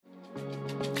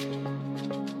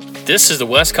This is the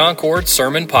West Concord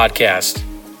Sermon Podcast.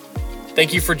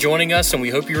 Thank you for joining us, and we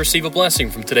hope you receive a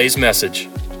blessing from today's message.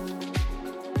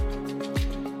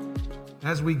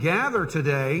 As we gather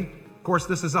today, of course,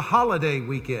 this is a holiday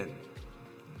weekend.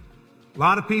 A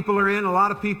lot of people are in, a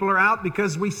lot of people are out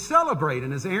because we celebrate.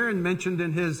 And as Aaron mentioned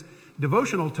in his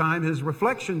devotional time, his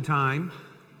reflection time,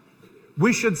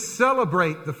 we should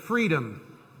celebrate the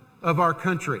freedom of our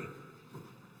country.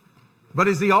 But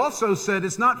as he also said,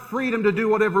 it's not freedom to do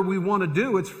whatever we want to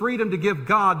do. It's freedom to give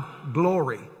God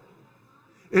glory.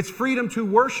 It's freedom to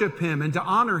worship Him and to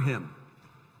honor Him.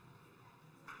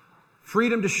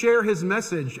 Freedom to share His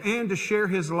message and to share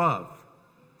His love.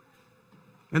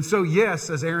 And so, yes,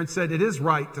 as Aaron said, it is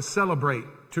right to celebrate,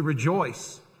 to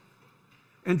rejoice,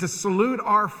 and to salute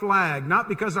our flag, not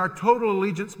because our total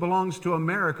allegiance belongs to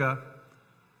America,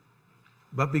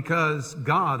 but because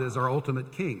God is our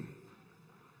ultimate King.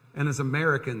 And as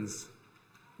Americans,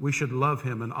 we should love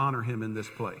Him and honor Him in this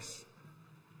place.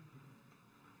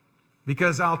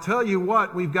 Because I'll tell you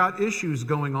what, we've got issues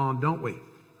going on, don't we?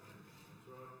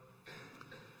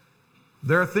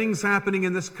 There are things happening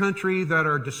in this country that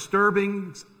are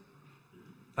disturbing,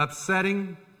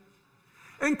 upsetting,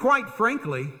 and quite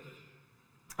frankly,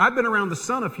 I've been around the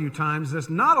sun a few times. There's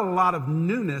not a lot of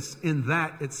newness in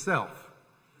that itself.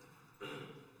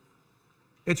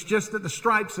 It's just that the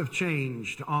stripes have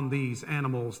changed on these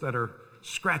animals that are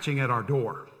scratching at our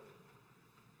door.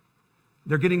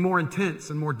 They're getting more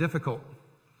intense and more difficult.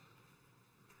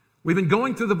 We've been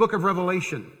going through the book of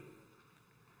Revelation.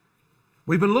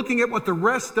 We've been looking at what the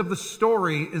rest of the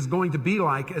story is going to be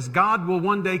like as God will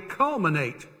one day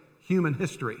culminate human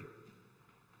history.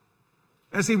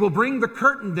 As He will bring the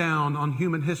curtain down on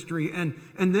human history and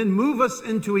then move us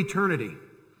into eternity.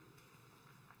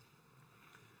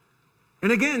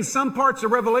 And again, some parts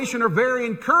of Revelation are very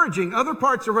encouraging. Other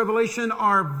parts of Revelation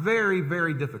are very,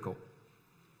 very difficult.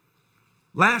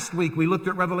 Last week, we looked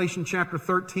at Revelation chapter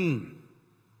 13.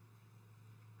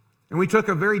 And we took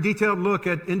a very detailed look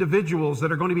at individuals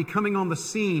that are going to be coming on the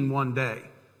scene one day.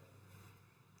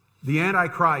 The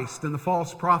Antichrist and the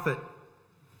false prophet.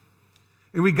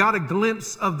 And we got a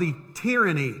glimpse of the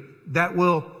tyranny that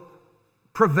will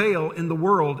prevail in the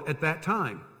world at that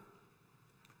time.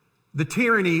 The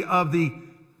tyranny of the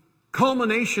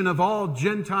culmination of all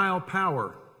Gentile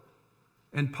power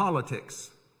and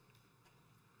politics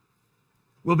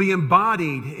will be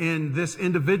embodied in this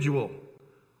individual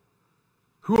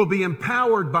who will be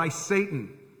empowered by Satan,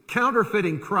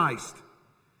 counterfeiting Christ.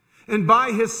 And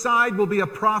by his side will be a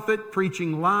prophet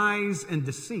preaching lies and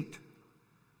deceit.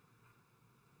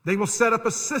 They will set up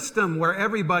a system where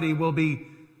everybody will be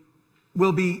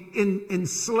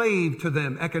enslaved to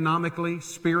them economically,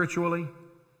 spiritually.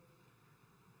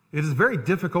 It is a very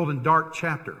difficult and dark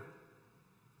chapter.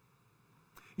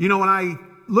 You know, when I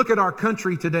look at our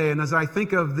country today, and as I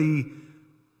think of the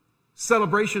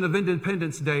celebration of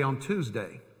Independence Day on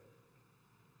Tuesday,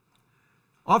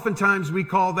 oftentimes we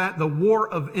call that the War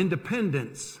of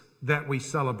Independence that we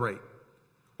celebrate,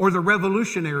 or the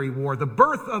Revolutionary War, the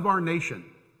birth of our nation.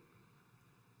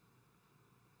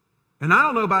 And I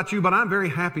don't know about you, but I'm very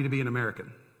happy to be an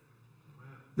American.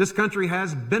 This country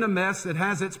has been a mess. It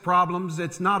has its problems.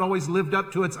 It's not always lived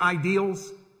up to its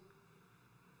ideals.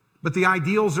 But the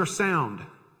ideals are sound.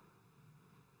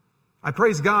 I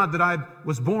praise God that I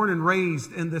was born and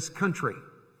raised in this country.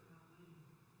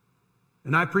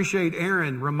 And I appreciate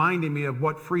Aaron reminding me of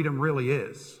what freedom really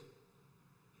is.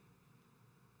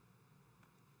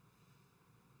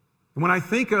 When I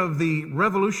think of the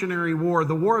Revolutionary War,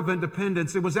 the War of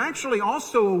Independence, it was actually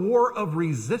also a war of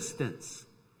resistance.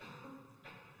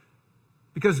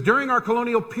 Because during our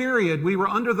colonial period, we were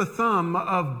under the thumb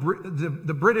of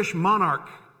the British monarch,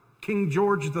 King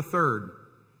George III.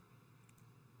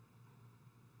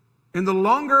 And the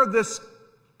longer this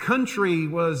country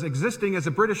was existing as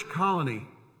a British colony,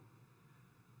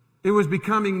 it was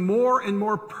becoming more and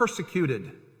more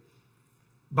persecuted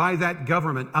by that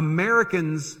government.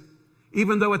 Americans,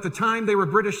 even though at the time they were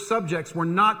British subjects, were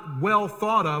not well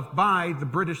thought of by the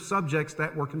British subjects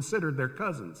that were considered their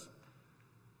cousins.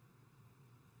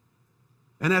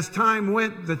 And as time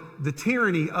went, the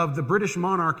tyranny of the British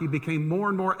monarchy became more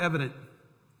and more evident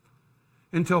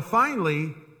until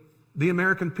finally the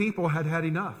American people had had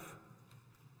enough.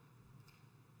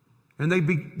 And they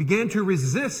began to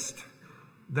resist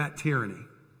that tyranny.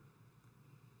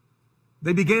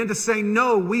 They began to say,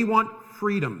 no, we want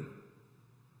freedom.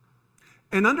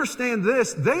 And understand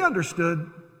this, they understood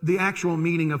the actual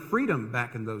meaning of freedom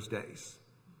back in those days.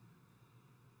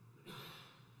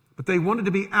 But they wanted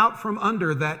to be out from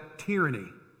under that tyranny,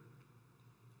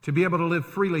 to be able to live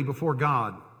freely before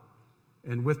God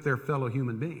and with their fellow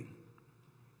human being.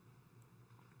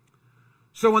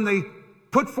 So when they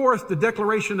put forth the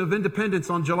Declaration of Independence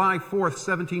on July 4th,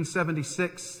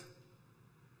 1776,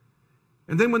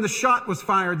 and then when the shot was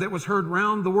fired that was heard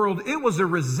round the world, it was a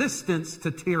resistance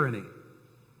to tyranny.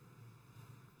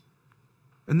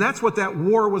 And that's what that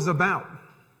war was about.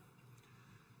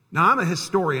 Now, I'm a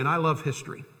historian. I love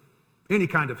history. Any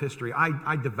kind of history.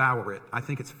 I devour it. I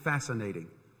think it's fascinating.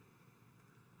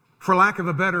 For lack of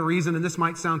a better reason, and this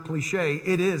might sound cliche,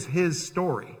 it is His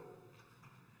story.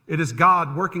 It is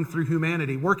God working through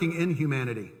humanity, working in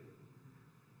humanity,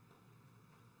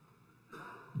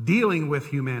 dealing with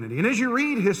humanity. And as you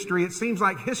read history, it seems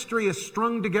like history is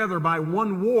strung together by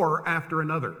one war after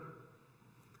another,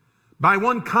 by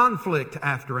one conflict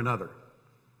after another.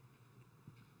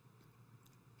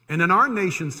 And in our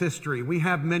nation's history, we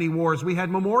have many wars. We had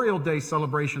Memorial Day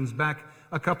celebrations back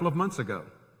a couple of months ago.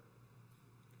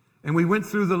 And we went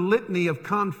through the litany of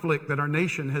conflict that our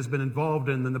nation has been involved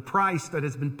in and the price that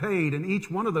has been paid in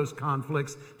each one of those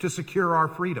conflicts to secure our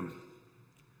freedom.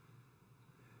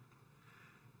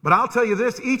 But I'll tell you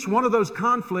this, each one of those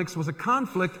conflicts was a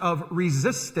conflict of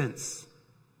resistance.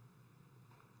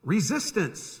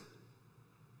 Resistance.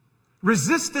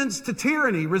 Resistance to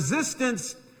tyranny.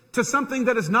 Resistance to something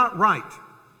that is not right.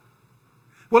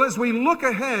 Well, as we look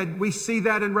ahead, we see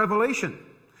that in Revelation.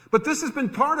 But this has been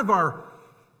part of our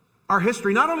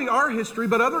history, not only our history,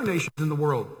 but other nations in the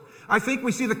world. I think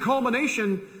we see the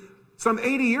culmination some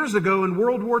 80 years ago in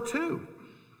World War II,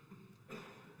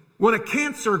 when a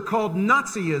cancer called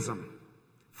Nazism,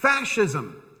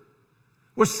 fascism,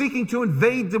 was seeking to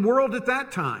invade the world at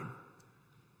that time,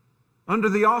 under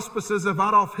the auspices of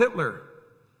Adolf Hitler,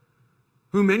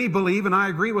 who many believe, and I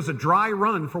agree, was a dry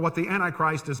run for what the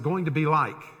Antichrist is going to be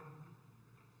like.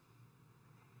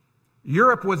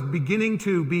 Europe was beginning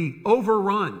to be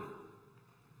overrun.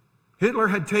 Hitler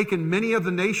had taken many of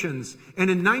the nations, and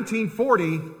in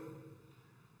 1940,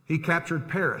 he captured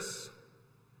Paris,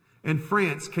 and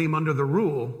France came under the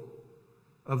rule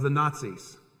of the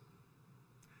Nazis.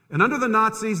 And under the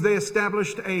Nazis, they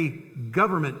established a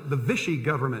government, the Vichy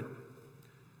government.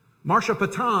 Marshal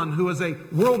Pétain, who was a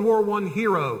World War I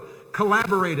hero,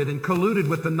 collaborated and colluded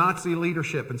with the Nazi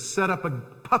leadership and set up a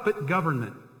puppet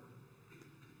government.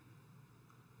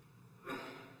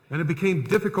 And it became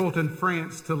difficult in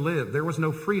France to live. There was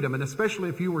no freedom, and especially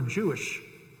if you were Jewish,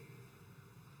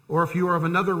 or if you were of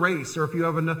another race, or if you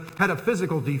had a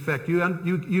physical defect,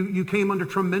 you came under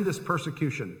tremendous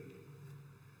persecution.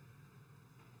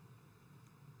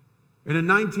 And in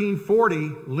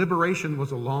 1940, liberation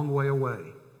was a long way away.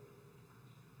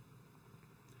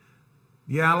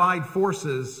 The Allied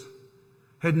forces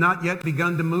had not yet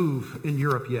begun to move in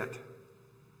Europe yet.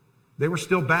 They were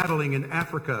still battling in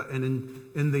Africa and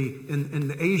in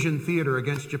the Asian theater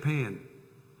against Japan.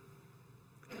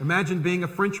 Imagine being a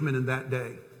Frenchman in that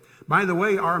day. By the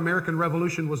way, our American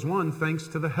Revolution was won thanks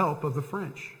to the help of the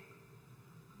French.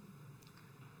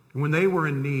 And when they were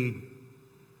in need,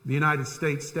 the United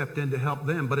States stepped in to help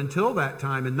them. But until that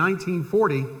time, in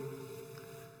 1940,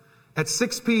 at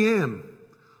 6 p.m.,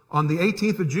 on the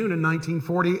 18th of June in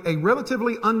 1940, a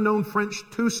relatively unknown French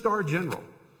two-star general,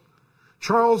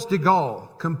 Charles de Gaulle,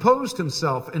 composed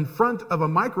himself in front of a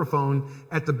microphone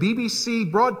at the BBC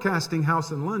Broadcasting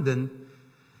House in London,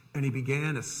 and he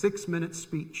began a 6-minute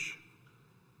speech.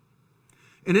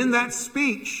 And in that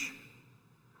speech,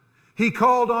 he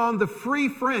called on the free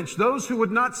French, those who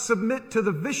would not submit to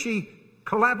the Vichy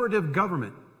collaborative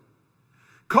government,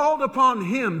 called upon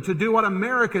him to do what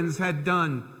Americans had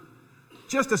done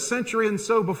just a century and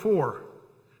so before,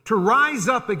 to rise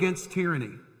up against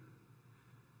tyranny.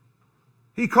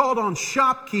 He called on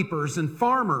shopkeepers and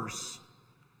farmers,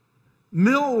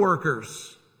 mill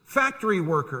workers, factory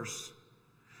workers,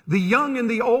 the young and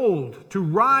the old, to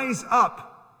rise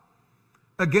up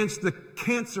against the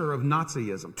cancer of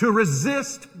Nazism, to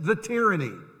resist the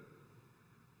tyranny,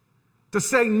 to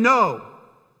say no.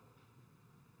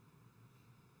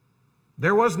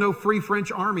 There was no free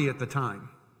French army at the time.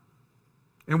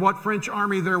 And what French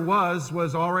army there was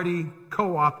already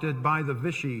co-opted by the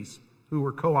Vichy's, who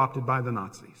were co-opted by the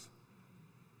Nazis.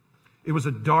 It was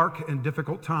a dark and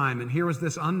difficult time, and here was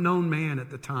this unknown man at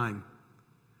the time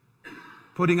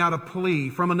putting out a plea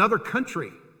from another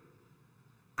country,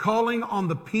 calling on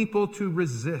the people to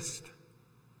resist.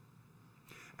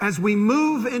 As we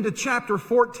move into chapter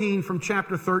 14 from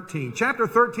chapter 13, chapter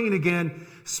 13 again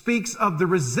speaks of the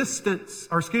resistance,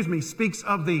 speaks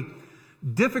of the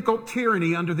difficult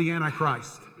tyranny under the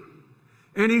Antichrist.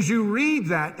 And as you read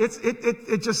that,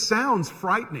 it just sounds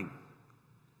frightening.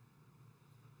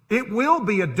 It will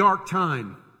be a dark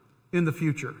time in the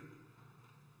future.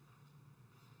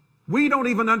 We don't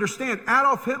even understand.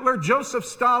 Adolf Hitler, Joseph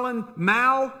Stalin,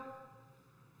 Mao,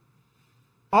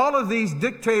 all of these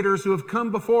dictators who have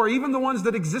come before, even the ones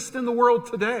that exist in the world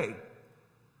today,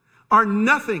 are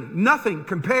nothing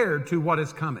compared to what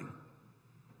is coming.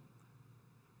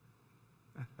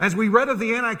 As we read of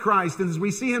the Antichrist, and as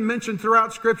we see him mentioned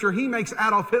throughout Scripture, he makes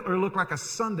Adolf Hitler look like a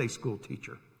Sunday school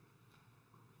teacher.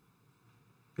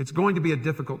 It's going to be a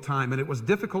difficult time, and it was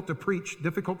difficult to preach,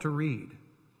 difficult to read.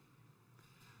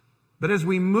 But as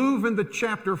we move into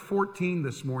chapter 14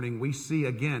 this morning, we see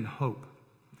again hope.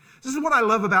 This is what I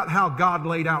love about how God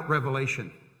laid out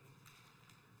Revelation.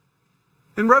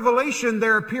 In Revelation,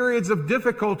 there are periods of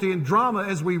difficulty and drama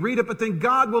as we read it, but then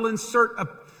God will insert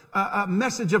a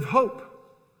message of hope.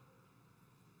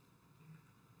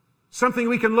 Something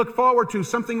we can look forward to,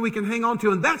 something we can hang on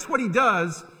to. And that's what he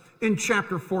does in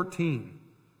chapter 14.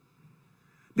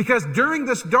 Because during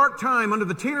this dark time, under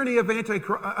the tyranny of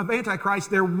Antichrist,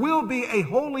 there will be a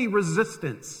holy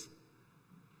resistance.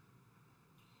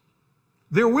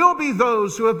 There will be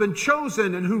those who have been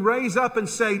chosen and who raise up and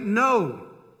say, no,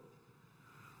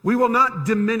 we will not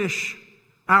diminish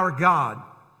our God.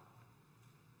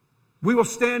 We will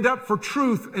stand up for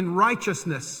truth and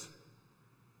righteousness.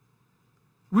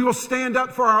 We will stand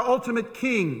up for our ultimate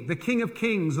King, the King of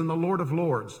Kings and the Lord of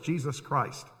Lords, Jesus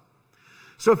Christ.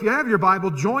 So if you have your Bible,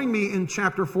 join me in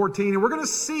chapter 14, and we're going to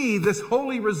see this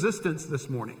holy resistance this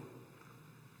morning.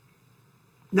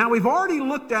 Now, we've already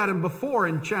looked at him before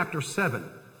in chapter 7.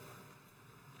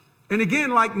 And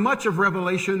again, like much of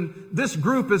Revelation, this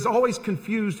group has always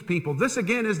confused people. This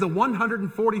again is the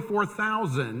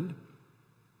 144,000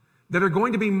 that are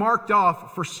going to be marked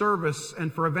off for service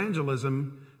and for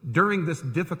evangelism during this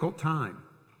difficult time.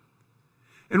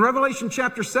 In Revelation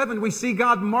chapter 7, we see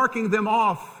God marking them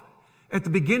off at the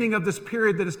beginning of this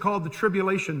period that is called the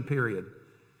tribulation period.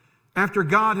 After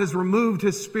God has removed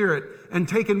his Spirit and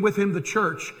taken with him the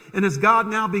church, and as God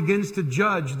now begins to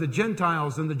judge the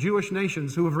Gentiles and the Jewish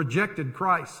nations who have rejected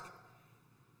Christ.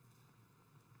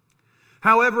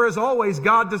 However, as always,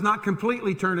 God does not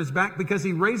completely turn his back because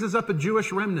he raises up a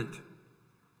Jewish remnant.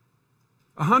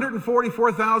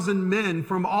 144,000 men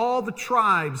from all the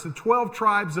tribes, the 12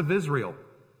 tribes of Israel,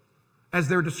 as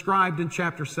they're described in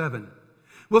chapter 7.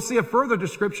 We'll see a further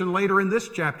description later in this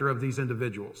chapter of these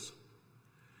individuals.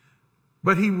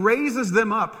 But he raises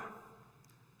them up.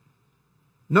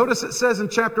 Notice it says in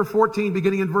chapter 14,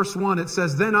 beginning in verse 1, it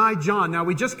says, Then I, John. Now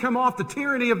we just come off the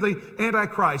tyranny of the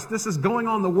Antichrist. This is going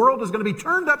on. The world is going to be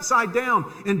turned upside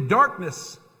down in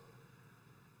darkness.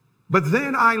 But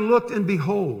then I looked, and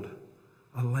behold,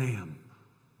 a lamb.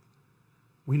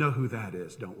 We know who that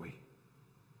is, don't we?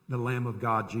 The Lamb of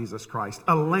God, Jesus Christ.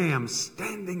 A lamb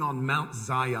standing on Mount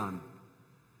Zion.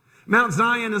 Mount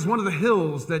Zion is one of the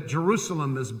hills that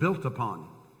Jerusalem is built upon.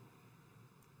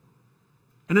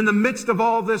 And in the midst of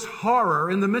all this horror,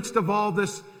 in the midst of all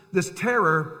this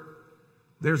terror,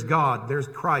 there's God, there's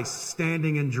Christ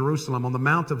standing in Jerusalem on the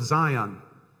Mount of Zion.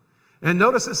 And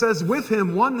notice it says, with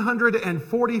him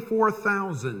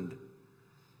 144,000,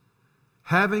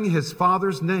 having his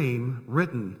Father's name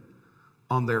written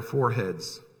on their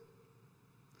foreheads.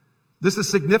 This is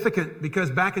significant because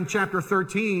back in chapter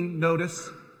 13, notice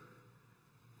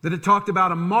that it talked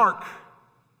about a mark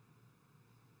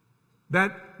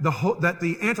that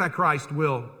the Antichrist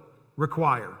will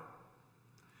require.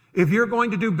 If you're going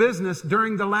to do business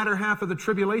during the latter half of the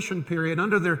tribulation period,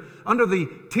 under the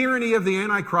tyranny of the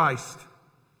Antichrist,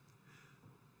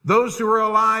 those who are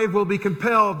alive will be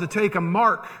compelled to take a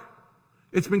mark.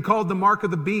 It's been called the mark of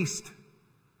the beast.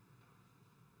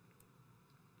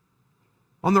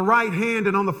 On the right hand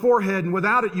and on the forehead, and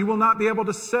without it you will not be able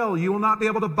to sell, you will not be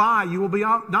able to buy, you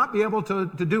will not be able to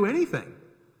do anything.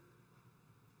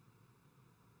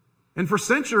 And for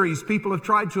centuries, people have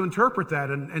tried to interpret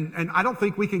that, and I don't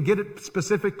think we can get it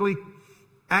specifically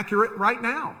accurate right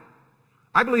now.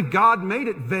 I believe God made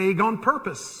it vague on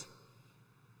purpose.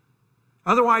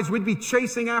 Otherwise, we'd be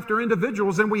chasing after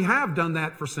individuals, and we have done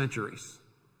that for centuries.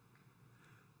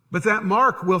 But that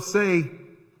mark will say,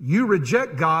 you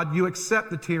reject God, you accept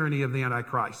the tyranny of the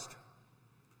Antichrist.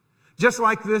 Just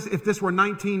like this, if this were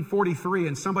 1943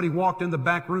 and somebody walked in the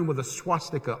back room with a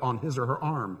swastika on his or her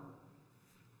arm,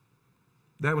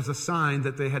 that was a sign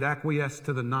that they had acquiesced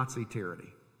to the Nazi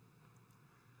tyranny.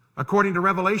 According to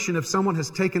Revelation, if someone has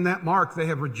taken that mark, they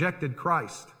have rejected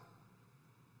Christ.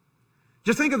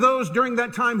 Just think of those during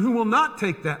that time who will not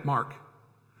take that mark,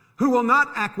 who will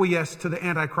not acquiesce to the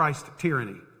Antichrist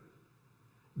tyranny.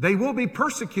 They will be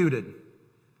persecuted.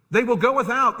 They will go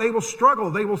without. They will struggle.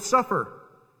 They will suffer.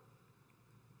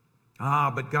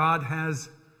 But God has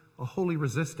a holy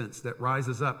resistance that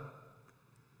rises up.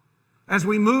 As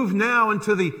we move now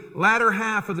into the latter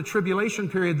half of the tribulation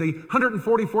period, the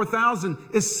 144,000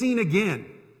 is seen again.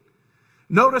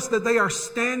 Notice that they are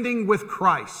standing with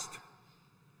Christ.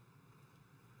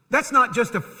 That's not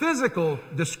just a physical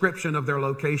description of their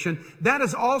location. That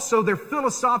is also their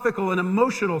philosophical and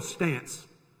emotional stance.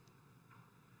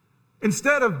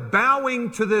 Instead of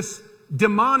bowing to this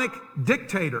demonic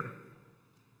dictator,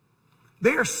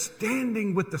 they are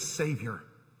standing with the Savior,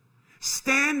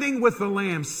 standing with the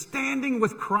Lamb, standing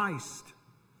with Christ,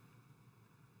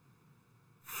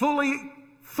 fully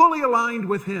aligned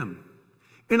with Him,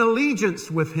 in allegiance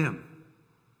with Him.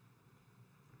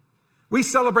 We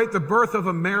celebrate the birth of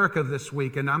America this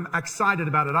week, and I'm excited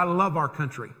about it. I love our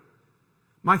country.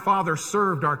 My father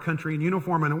served our country in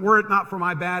uniform, and were it not for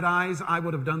my bad eyes, I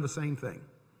would have done the same thing.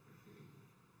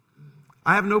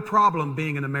 I have no problem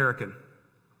being an American.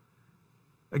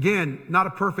 Again, not a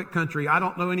perfect country. I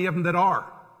don't know any of them that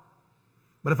are.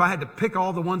 But if I had to pick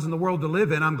all the ones in the world to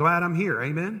live in, I'm glad I'm here.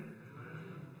 Amen?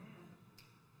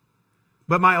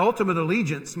 But my ultimate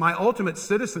allegiance, my ultimate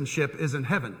citizenship is in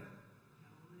heaven.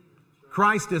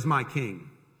 Christ is my King.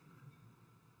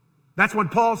 That's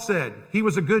what Paul said. He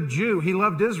was a good Jew. He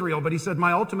loved Israel, but he said,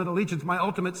 my ultimate allegiance, my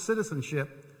ultimate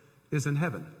citizenship is in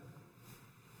heaven.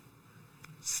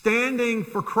 Standing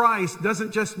for Christ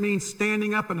doesn't just mean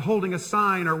standing up and holding a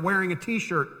sign or wearing a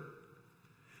t-shirt.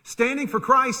 Standing for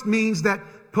Christ means that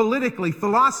politically,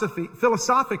 philosophically,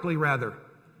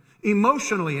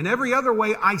 emotionally, and every other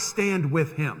way, I stand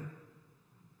with Him.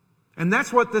 And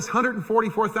that's what this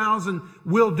 144,000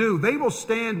 will do. They will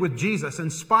stand with Jesus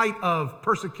in spite of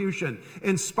persecution,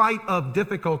 in spite of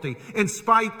difficulty, in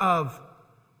spite of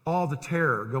all the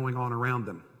terror going on around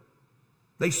them.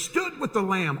 They stood with the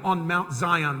Lamb on Mount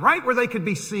Zion, right where they could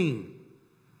be seen.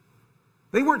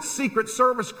 They weren't Secret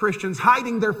Service Christians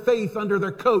hiding their faith under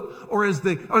their coat, or as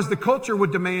the culture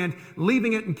would demand,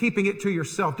 leaving it and keeping it to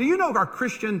yourself. Do you know our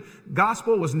Christian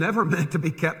gospel was never meant to be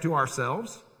kept to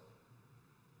ourselves?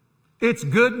 It's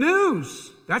good news.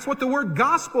 That's what the word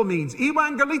gospel means.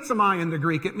 Evangelizomai in the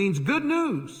Greek. It means good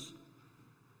news.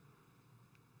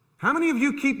 How many of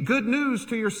you keep good news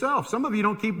to yourself? Some of you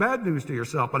don't keep bad news to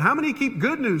yourself, but how many keep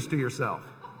good news to yourself?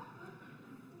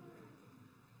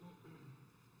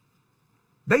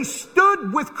 They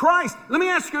stood with Christ. Let me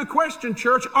ask you a question,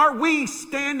 church. Are we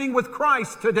standing with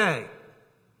Christ today?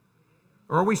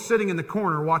 Or are we sitting in the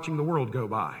corner watching the world go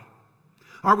by?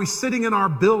 Are we sitting in our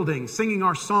building, singing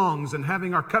our songs and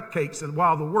having our cupcakes and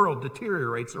while the world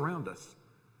deteriorates around us?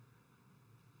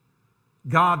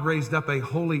 God raised up a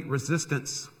holy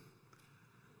resistance.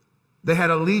 They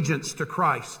had allegiance to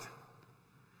Christ,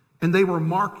 and they were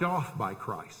marked off by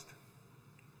Christ.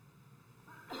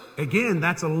 Again,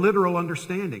 that's a literal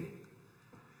understanding.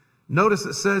 Notice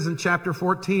it says in chapter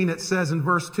 14, it says in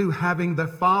verse 2, having the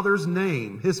Father's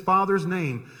name, His Father's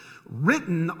name,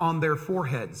 written on their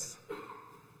foreheads.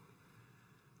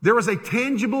 There was a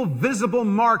tangible, visible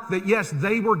mark that, yes,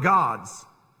 they were God's.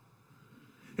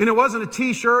 And it wasn't a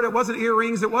t-shirt, it wasn't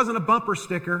earrings, it wasn't a bumper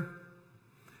sticker.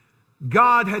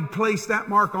 God had placed that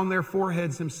mark on their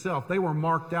foreheads Himself. They were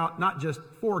marked out not just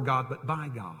for God, but by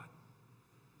God.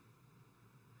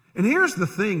 And here's the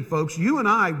thing, folks. You and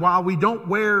I, while we don't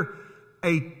wear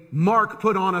a mark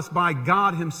put on us by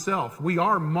God Himself, we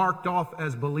are marked off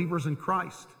as believers in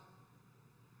Christ.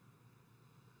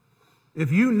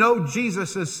 If you know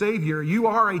Jesus as Savior, you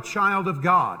are a child of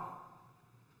God.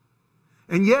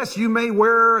 And yes, you may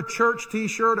wear a church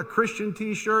t-shirt, a Christian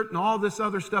t-shirt, and all this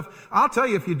other stuff. I'll tell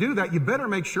you, if you do that, you better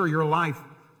make sure your life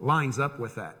lines up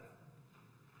with that.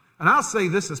 And I'll say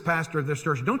this as pastor of this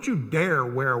church, don't you dare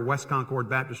wear a West Concord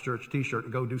Baptist Church t-shirt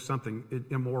and go do something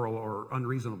immoral or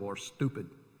unreasonable or stupid.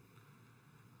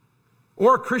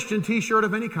 Or a Christian t-shirt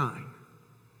of any kind.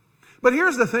 But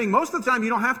here's the thing, most of the time you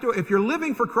don't have to, if you're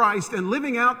living for Christ and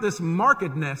living out this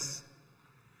markedness,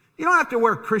 you don't have to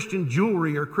wear Christian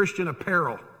jewelry or Christian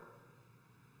apparel.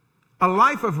 A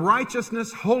life of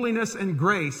righteousness, holiness, and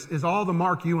grace is all the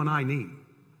mark you and I need.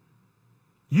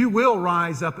 You will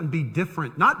rise up and be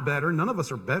different, not better, none of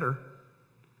us are better,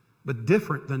 but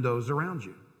different than those around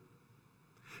you.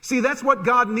 See, that's what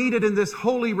God needed in this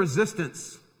holy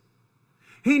resistance.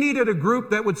 He needed a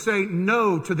group that would say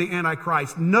no to the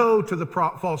Antichrist, no to the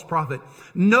false prophet,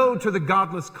 no to the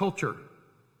godless culture,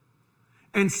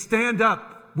 and stand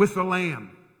up with the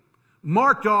Lamb,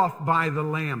 marked off by the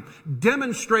Lamb,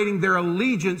 demonstrating their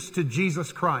allegiance to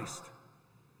Jesus Christ.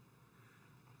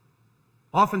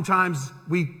 Oftentimes,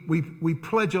 we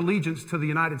pledge allegiance to the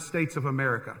United States of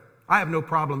America. I have no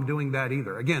problem doing that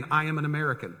either. Again, I am an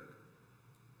American.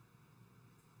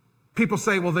 People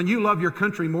say, well, then you love your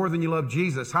country more than you love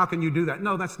Jesus. How can you do that?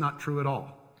 No, that's not true at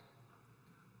all.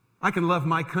 I can love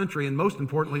my country and most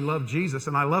importantly love Jesus,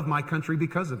 and I love my country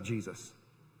because of Jesus.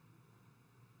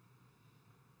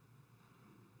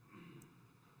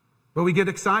 But we get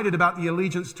excited about the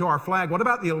allegiance to our flag. What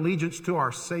about the allegiance to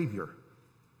our Savior?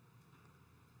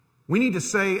 We need to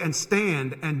say and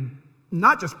stand and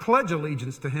not just pledge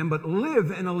allegiance to Him, but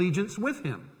live in allegiance with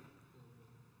Him.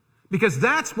 Because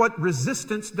that's what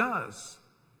resistance does.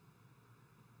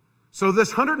 So this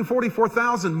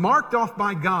 144,000 marked off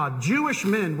by God, Jewish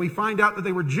men, we find out that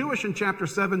they were Jewish in chapter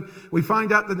 7. We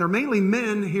find out that they're mainly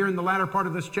men here in the latter part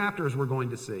of this chapter, as we're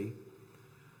going to see.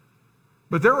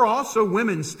 But there are also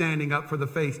women standing up for the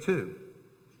faith too.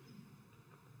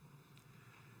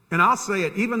 And I'll say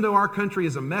it, even though our country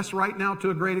is a mess right now to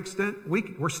a great extent,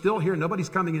 we're still here. Nobody's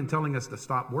coming in telling us to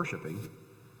stop worshiping.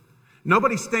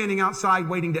 Nobody's standing outside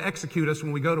waiting to execute us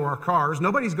when we go to our cars.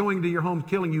 Nobody's going to your home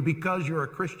killing you because you're a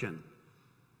Christian.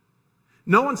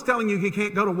 No one's telling you you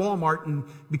can't go to Walmart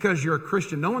because you're a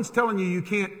Christian. No one's telling you you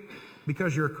can't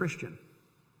because you're a Christian.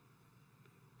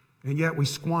 And yet we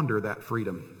squander that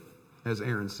freedom, as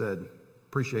Aaron said.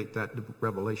 Appreciate that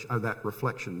revelation, that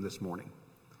reflection this morning.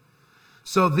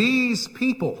 So these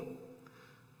people,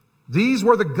 these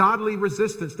were the godly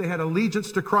resistance. They had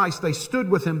allegiance to Christ. They stood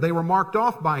with Him. They were marked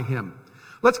off by Him.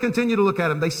 Let's continue to look at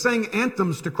them. They sang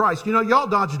anthems to Christ. You know, y'all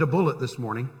dodged a bullet this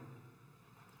morning.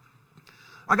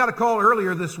 I got a call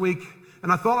earlier this week,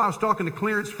 and I thought I was talking to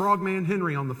Clarence Frogman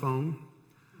Henry on the phone,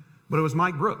 but it was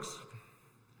Mike Brooks.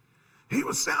 He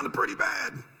was sounding pretty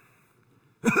bad.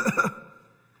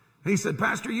 He said,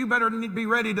 Pastor, you better be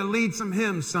ready to lead some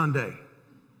hymns Sunday.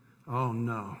 Oh,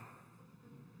 no.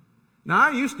 Now,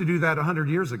 I used to do that 100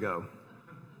 years ago.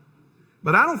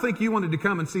 But I don't think you wanted to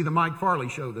come and see the Mike Farley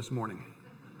show this morning.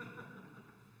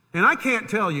 And I can't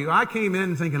tell you, I came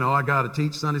in thinking, I got to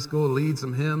teach Sunday school, lead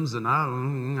some hymns, and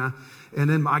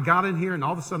then I got in here and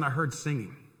all of a sudden I heard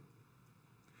singing.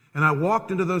 And I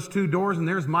walked into those two doors and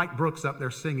there's Mike Brooks up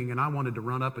there singing, and I wanted to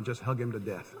run up and just hug him to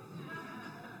death.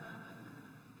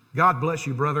 God bless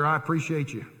you, brother. I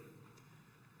appreciate you.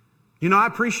 You know, I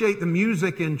appreciate the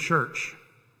music in church.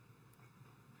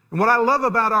 And what I love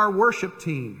about our worship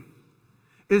team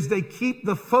is they keep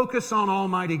the focus on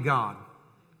Almighty God.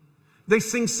 They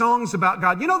sing songs about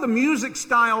God. You know, the music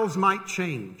styles might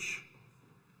change,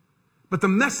 but the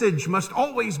message must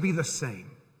always be the same.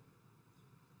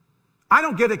 I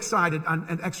don't get excited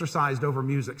and exercised over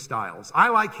music styles. I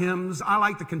like hymns. I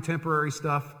like the contemporary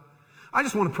stuff. I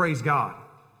just want to praise God.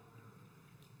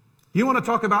 You want to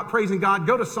talk about praising God?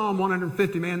 Go to Psalm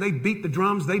 150, man. They beat the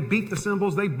drums. They beat the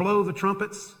cymbals. They blow the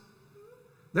trumpets.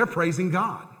 They're praising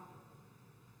God.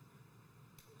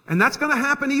 And that's going to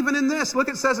happen even in this. Look,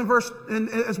 it says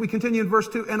as we continue in verse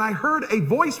 2, and I heard a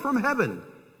voice from heaven,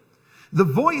 the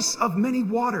voice of many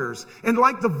waters, and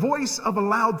like the voice of a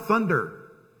loud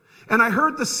thunder. And I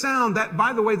heard the sound that,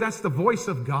 by the way, that's the voice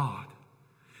of God.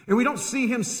 And we don't see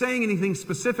Him saying anything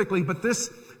specifically, but this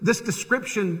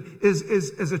description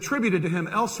is attributed to Him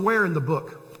elsewhere in the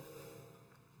book.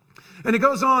 And it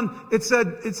goes on, it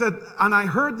said, and I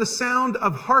heard the sound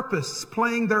of harpists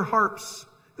playing their harps.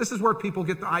 This is where people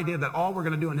get the idea that all we're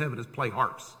going to do in heaven is play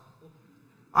harps.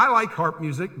 I like harp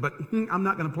music, but I'm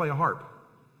not going to play a harp.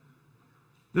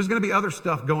 There's going to be other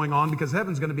stuff going on because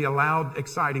heaven's going to be a loud,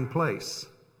 exciting place.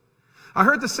 I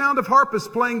heard the sound of harpists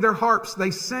playing their harps.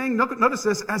 They sang, notice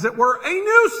this, as it were a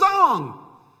new song.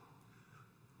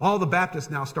 All the Baptists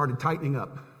now started tightening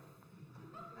up.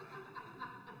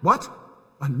 What?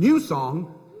 A new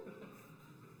song?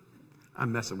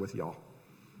 I'm messing with y'all.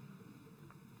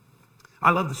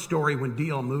 I love the story when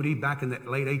D.L. Moody, back in the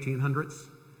late 1800s,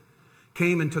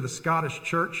 came into the Scottish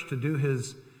church to do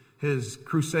his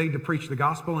crusade to preach the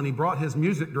gospel, and he brought his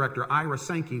music director, Ira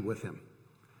Sankey, with him.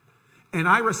 And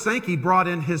Ira Sankey brought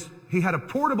in he had a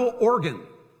portable organ.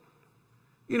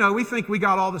 You know, we think we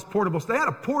got all this portable stuff. They had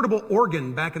a portable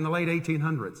organ back in the late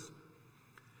 1800s.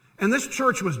 And this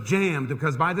church was jammed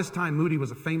because by this time Moody was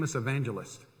a famous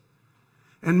evangelist.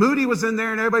 And Moody was in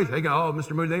there and everybody's thinking, oh,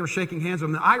 Mr. Moody, they were shaking hands with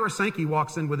him. And Ira Sankey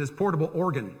walks in with his portable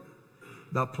organ.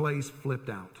 The place flipped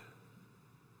out.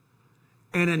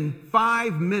 And in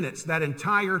 5 minutes, that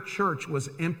entire church was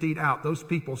emptied out. Those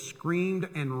people screamed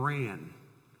and ran.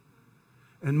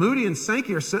 And Moody and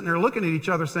Sankey are sitting there looking at each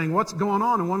other saying, what's going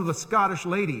on? And one of the Scottish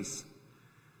ladies,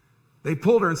 they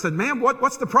pulled her and said, ma'am,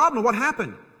 what's the problem? What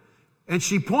happened? And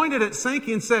she pointed at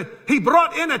Sankey and said, he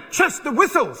brought in a chest of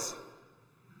whistles.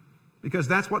 Because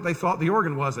that's what they thought the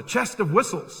organ was, a chest of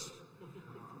whistles.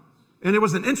 And it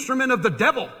was an instrument of the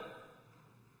devil.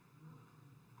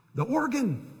 The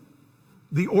organ.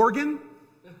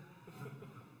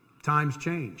 Times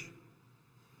change.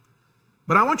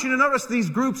 But I want you to notice these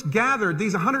groups gathered,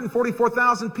 these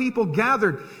 144,000 people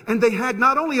gathered, and they had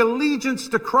not only allegiance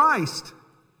to Christ,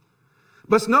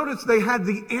 but notice they had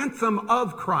the anthem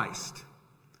of Christ.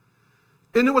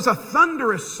 And it was a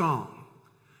thunderous song.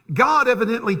 God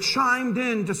evidently chimed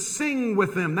in to sing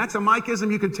with them. That's a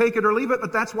Mikism. You can take it or leave it,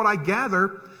 but that's what I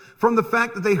gather from the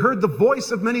fact that they heard the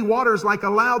voice of many waters like a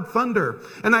loud thunder.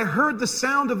 And I heard the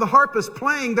sound of the harpists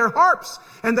playing their harps,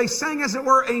 and they sang as it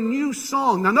were a new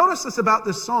song. Now notice this about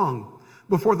this song.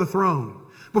 Before the throne,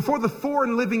 before the four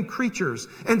living creatures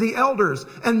and the elders.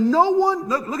 And no one,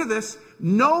 look at this,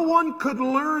 no one could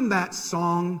learn that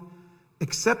song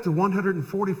except the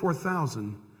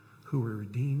 144,000 who were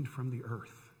redeemed from the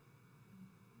earth.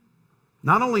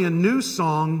 Not only a new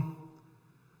song,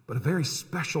 but a very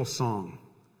special song.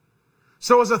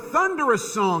 So it was a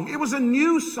thunderous song. It was a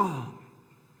new song.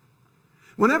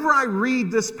 Whenever I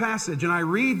read this passage and I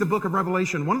read the book of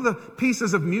Revelation, one of the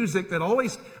pieces of music that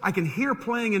always I can hear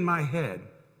playing in my head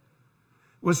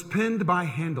was penned by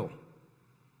Handel,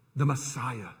 the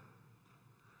Messiah.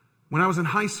 When I was in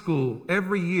high school,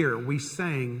 every year we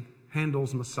sang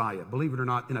Handel's Messiah, believe it or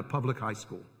not, in a public high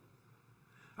school.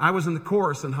 I was in the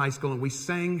chorus in high school and we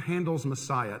sang Handel's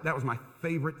Messiah. That was my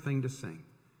favorite thing to sing.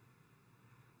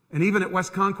 And even at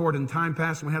West Concord in time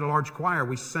past, when we had a large choir,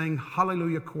 we sang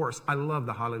Hallelujah Chorus. I love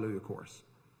the Hallelujah Chorus.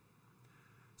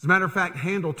 As a matter of fact,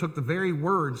 Handel took the very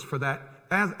words for that.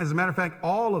 As a matter of fact,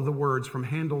 all of the words from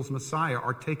Handel's Messiah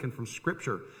are taken from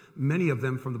Scripture, many of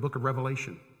them from the book of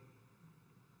Revelation.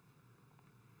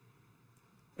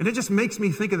 And it just makes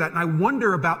me think of that. And I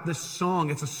wonder about this song.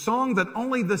 It's a song that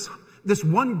only this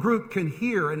one group can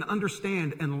hear and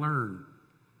understand and learn.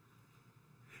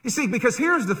 You see, because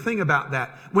here's the thing about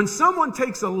that. When someone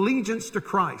takes allegiance to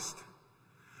Christ,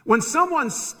 when someone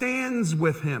stands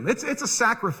with Him, it's a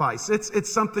sacrifice.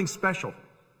 It's something special.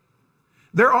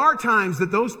 There are times that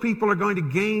those people are going to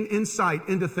gain insight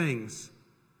into things.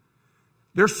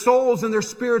 Their souls and their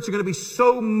spirits are going to be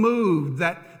so moved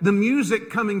that the music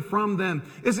coming from them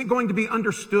isn't going to be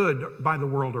understood by the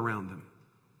world around them.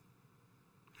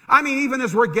 I mean, even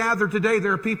as we're gathered today,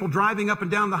 there are people driving up and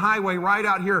down the highway right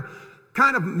out here,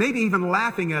 kind of maybe even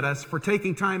laughing at us for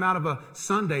taking time out of a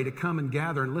Sunday to come and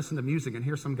gather and listen to music and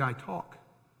hear some guy talk.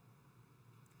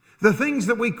 The things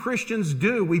that we Christians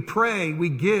do, we pray, we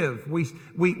give, we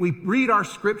read our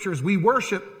scriptures, we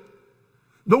worship.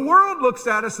 The world looks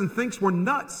at us and thinks we're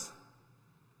nuts.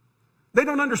 They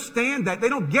don't understand that. They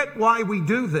don't get why we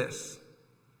do this.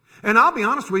 And I'll be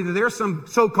honest with you, there's some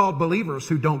so-called believers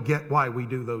who don't get why we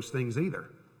do those things either.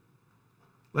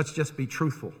 Let's just be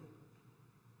truthful.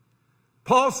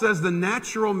 Paul says the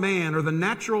natural man or the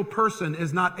natural person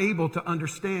is not able to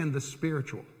understand the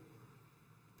spiritual.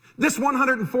 This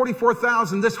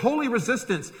 144,000, this holy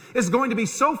resistance is going to be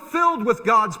so filled with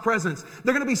God's presence.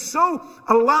 They're going to be so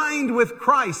aligned with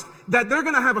Christ that they're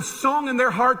going to have a song in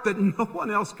their heart that no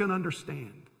one else can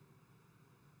understand.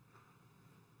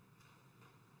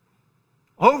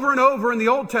 Over and over in the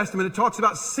Old Testament, it talks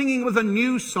about singing with a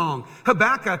new song.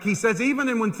 Habakkuk, he says,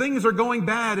 even when things are going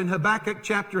bad in Habakkuk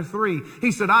chapter 3,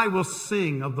 he said, I will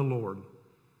sing of the Lord.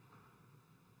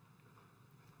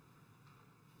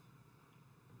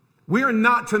 We are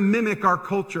not to mimic our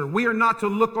culture. We are not to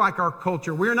look like our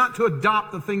culture. We are not to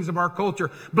adopt the things of our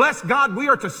culture. Bless God, we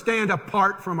are to stand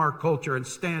apart from our culture and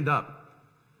stand up.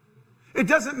 It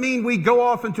doesn't mean we go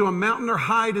off into a mountain or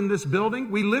hide in this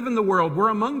building. We live in the world. We're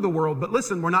among the world. But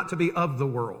listen, we're not to be of the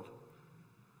world.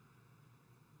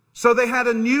 So they had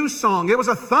a new song. It was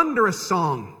a thunderous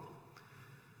song.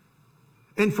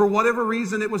 And for whatever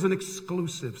reason, it was an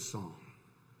exclusive song.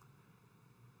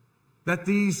 That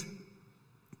these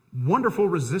wonderful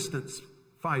resistance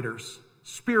fighters,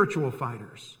 spiritual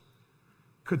fighters,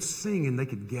 could sing and they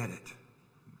could get it.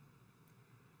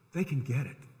 They can get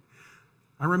it.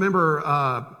 I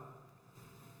remember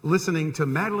listening to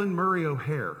Madalyn Murray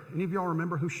O'Hair. Any of y'all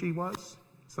remember who she was?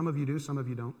 Some of you do, some of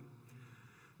you don't.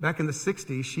 Back in the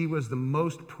 60s, she was the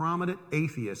most prominent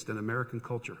atheist in American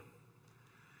culture.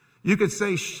 You could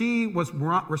say she was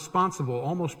responsible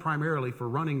almost primarily for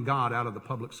running God out of the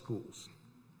public schools.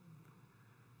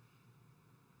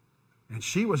 And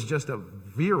she was just a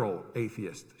virile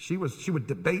atheist. She would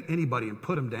debate anybody and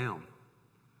put them down.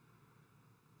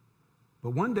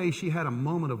 But one day she had a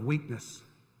moment of weakness.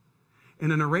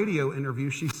 And in a radio interview,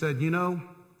 she said, you know,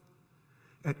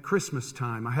 at Christmas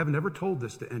time, I haven't ever told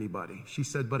this to anybody. She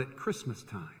said, but at Christmas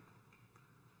time,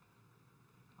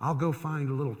 I'll go find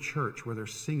a little church where they're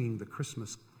singing the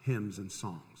Christmas hymns and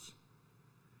songs.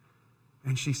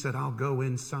 And she said, I'll go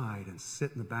inside and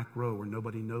sit in the back row where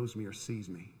nobody knows me or sees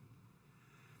me.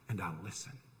 And I'll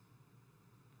listen.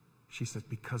 She said,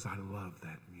 because I love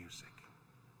that music.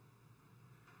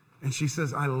 And she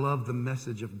says, I love the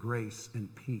message of grace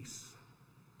and peace.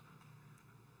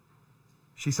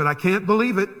 She said, I can't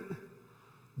believe it,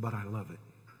 but I love it.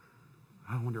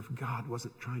 I wonder if God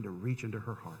wasn't trying to reach into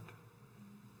her heart.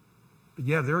 But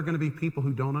yeah, there are going to be people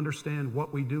who don't understand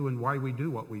what we do and why we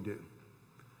do what we do.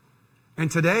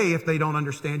 And today, if they don't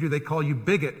understand you, they call you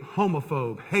bigot,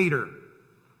 homophobe, hater.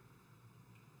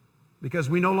 Because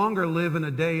we no longer live in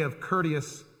a day of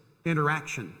courteous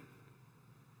interaction.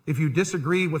 If you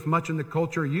disagree with much in the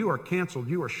culture, you are canceled,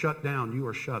 you are shut down, you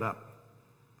are shut up.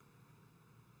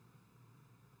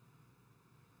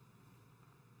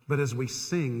 But as we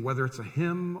sing, whether it's a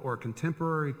hymn or a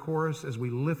contemporary chorus, as we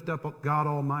lift up God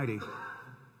Almighty,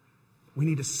 we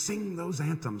need to sing those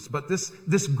anthems. But this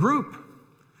group,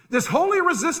 this holy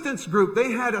resistance group,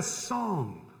 they had a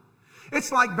song.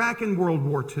 It's like back in World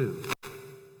War II.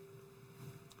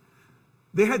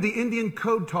 They had the Indian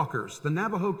code talkers, the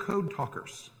Navajo code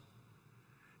talkers.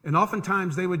 And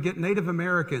oftentimes they would get Native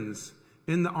Americans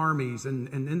in the armies and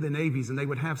in the navies, and they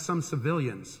would have some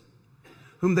civilians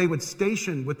whom they would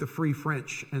station with the Free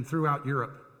French and throughout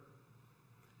Europe.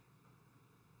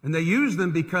 And they used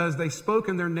them because they spoke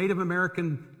in their Native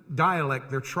American dialect,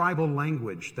 their tribal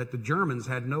language, that the Germans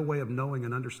had no way of knowing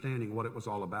and understanding what it was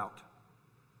all about.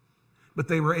 But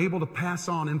they were able to pass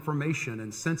on information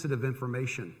and sensitive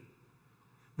information.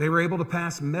 They were able to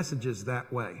pass messages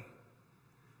that way.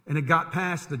 And it got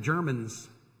past the Germans.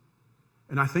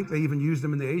 And I think they even used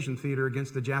them in the Asian theater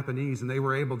against the Japanese. And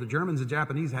the Germans and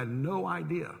Japanese had no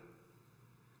idea.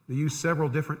 They used several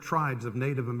different tribes of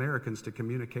Native Americans to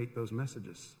communicate those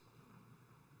messages.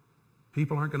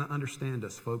 People aren't going to understand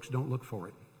us, folks. Don't look for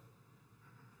it.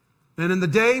 And in the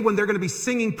day when they're going to be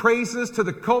singing praises to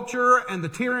the culture and the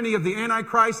tyranny of the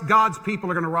Antichrist, God's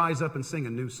people are going to rise up and sing a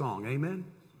new song. Amen?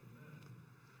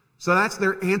 So that's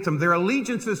their anthem. Their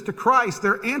allegiance is to Christ.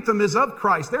 Their anthem is of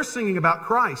Christ. They're singing about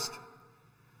Christ.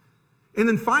 And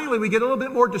then finally, we get a little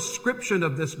bit more description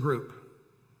of this group.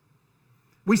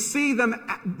 We see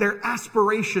their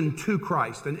aspiration to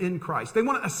Christ and in Christ. They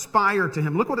want to aspire to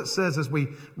Him. Look what it says as we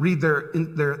read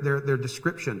their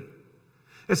description.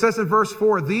 It says in verse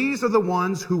 4, these are the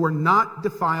ones who were not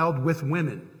defiled with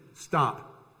women.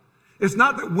 Stop. It's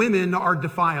not that women are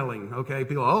defiling, okay?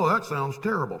 People, oh, that sounds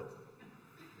terrible.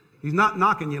 He's not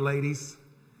knocking you, ladies.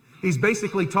 He's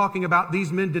basically talking about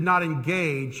these men did not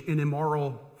engage in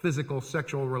immoral physical,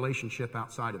 sexual relationship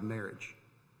outside of marriage.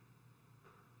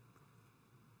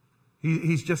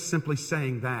 He's just simply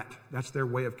saying that. That's their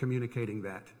way of communicating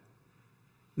that.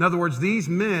 In other words, these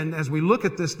men, as we look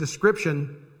at this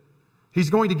description,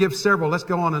 he's going to give several. Let's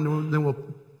go on and then we'll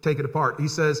take it apart. He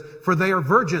says, for they are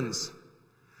virgins.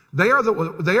 They are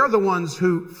the ones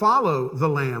who follow the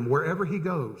Lamb wherever He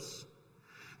goes.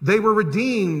 They were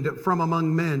redeemed from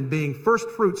among men, being first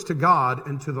fruits to God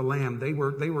and to the Lamb. They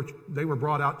were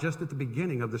brought out just at the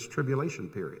beginning of this tribulation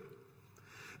period.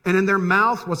 And in their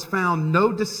mouth was found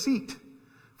no deceit,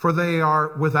 for they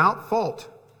are without fault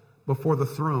before the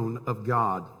throne of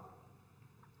God.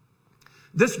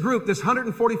 This group, this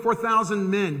 144,000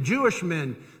 men, Jewish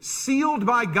men, sealed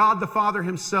by God the Father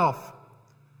Himself,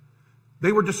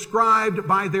 they were described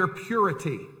by their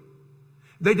purity.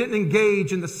 They didn't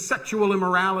engage in the sexual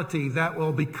immorality that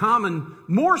will be common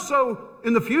more so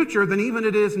in the future than even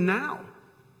it is now.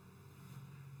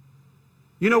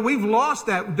 You know, we've lost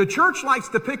that. The church likes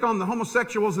to pick on the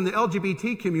homosexuals and the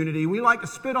LGBT community. We like to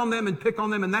spit on them and pick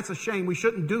on them, and that's a shame. We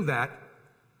shouldn't do that.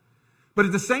 But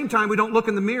at the same time, we don't look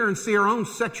in the mirror and see our own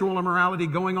sexual immorality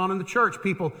going on in the church.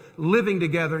 People living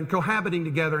together and cohabiting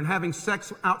together and having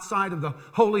sex outside of the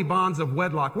holy bonds of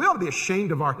wedlock. We ought to be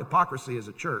ashamed of our hypocrisy as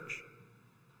a church.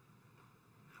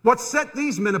 What set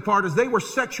these men apart is they were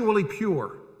sexually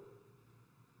pure.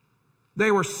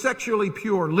 They were sexually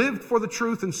pure, lived for the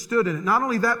truth and stood in it. Not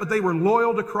only that, but they were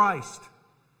loyal to Christ.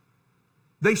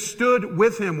 They stood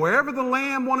with Him. Wherever the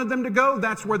Lamb wanted them to go,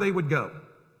 that's where they would go.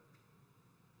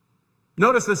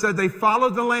 Notice it said they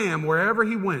followed the Lamb wherever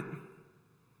He went.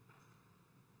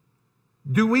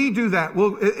 Do we do that?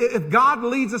 Well, if God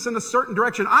leads us in a certain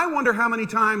direction, I wonder how many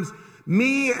times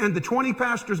me and the 20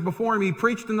 pastors before me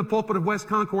preached in the pulpit of West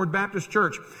Concord Baptist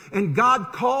Church. And God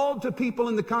called to people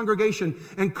in the congregation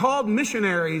and called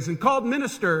missionaries and called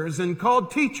ministers and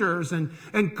called teachers and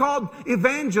called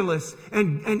evangelists.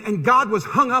 And God was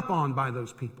hung up on by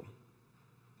those people.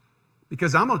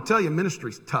 Because I'm going to tell you,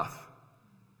 ministry's tough.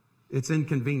 It's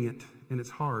inconvenient and it's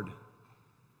hard.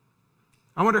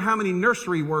 I wonder how many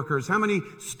nursery workers, how many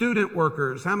student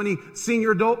workers, how many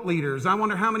senior adult leaders. I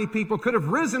wonder how many people could have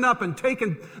risen up and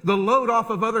taken the load off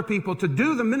of other people to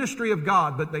do the ministry of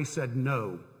God, but they said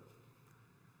no.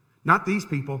 Not these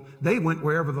people. They went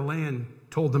wherever the land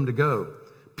told them to go.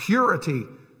 Purity,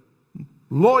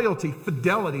 loyalty,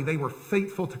 fidelity. They were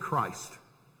faithful to Christ.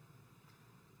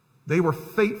 They were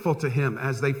faithful to Him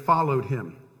as they followed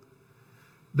Him.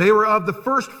 They were of the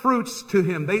first fruits to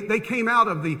Him. They came out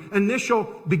of the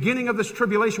initial beginning of this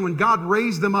tribulation when God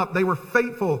raised them up. They were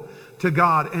faithful to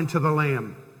God and to the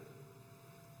Lamb.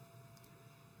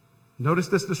 Notice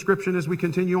this description as we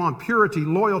continue on. Purity,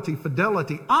 loyalty,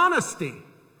 fidelity, honesty.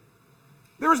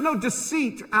 There was no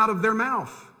deceit out of their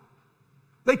mouth.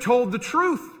 They told the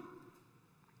truth.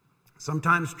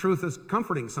 Sometimes truth is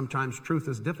comforting. Sometimes truth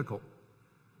is difficult.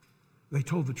 They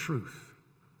told the truth.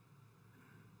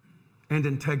 And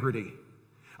integrity.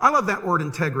 I love that word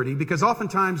integrity because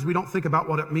oftentimes we don't think about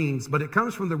what it means, but it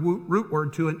comes from the root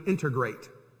word to integrate.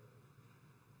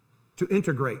 To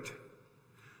integrate.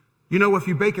 You know, if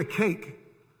you bake a cake,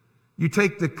 you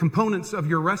take the components of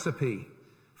your recipe,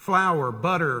 flour,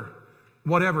 butter,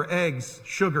 whatever, eggs,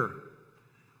 sugar,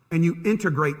 and you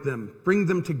integrate them, bring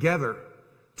them together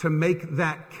to make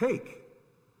that cake.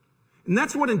 And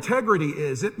that's what integrity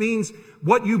is. It means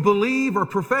what you believe or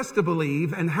profess to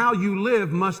believe and how you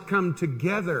live must come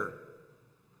together.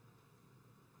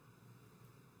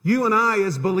 You and I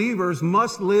as believers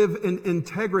must live in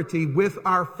integrity with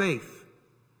our faith.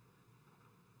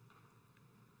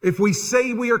 If we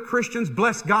say we are Christians,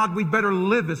 bless God, we better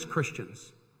live as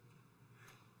Christians.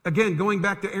 Again, going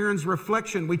back to Aaron's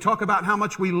reflection, we talk about how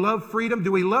much we love freedom.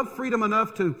 Do we love freedom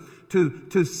enough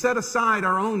to set aside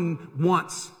our own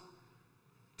wants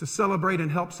to celebrate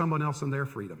and help someone else in their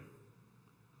freedom?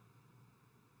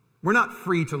 We're not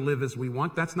free to live as we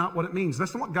want. That's not what it means.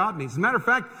 That's not what God means. As a matter of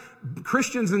fact,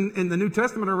 Christians in the New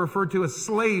Testament are referred to as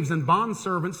slaves and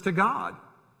bondservants to God.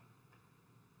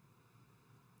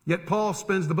 Yet Paul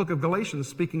spends the book of Galatians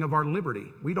speaking of our liberty.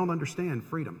 We don't understand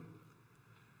freedom.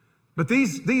 But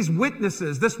these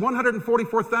witnesses, this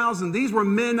 144,000, these were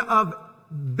men of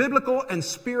biblical and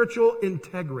spiritual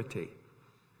integrity.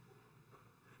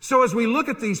 So as we look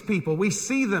at these people, we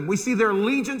see them. We see their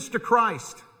allegiance to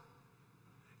Christ.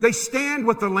 They stand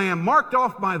with the Lamb, marked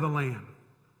off by the Lamb.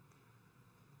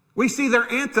 We see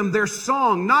their anthem, their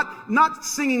song, not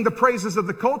singing the praises of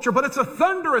the culture, but it's a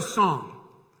thunderous song.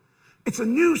 It's a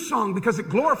new song because it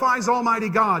glorifies Almighty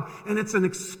God. And it's an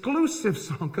exclusive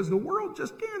song because the world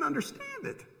just can't understand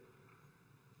it.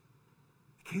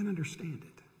 Can't understand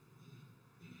it.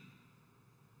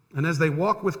 And as they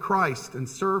walk with Christ and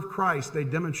serve Christ, they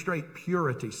demonstrate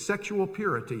purity, sexual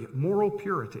purity, moral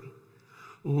purity,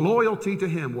 loyalty to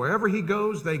Him. Wherever He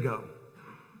goes, they go,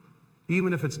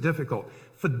 even if it's difficult.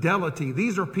 Fidelity.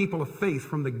 These are people of faith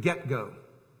from the get-go.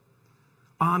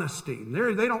 Honesty.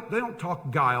 They don't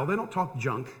talk guile. They don't talk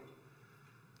junk.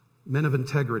 Men of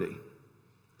integrity.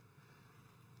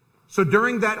 So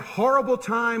during that horrible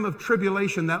time of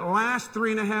tribulation, that last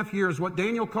 3.5 years, what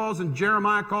Daniel calls and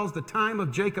Jeremiah calls the time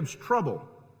of Jacob's trouble,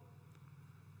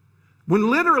 when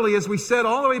literally, as we said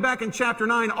all the way back in chapter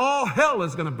 9, all hell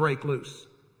is going to break loose.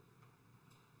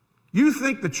 You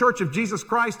think the Church of Jesus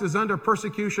Christ is under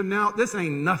persecution now? This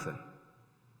ain't nothing.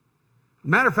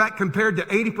 Matter of fact, compared to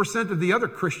 80% of the other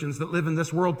Christians that live in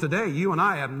this world today, you and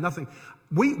I have nothing.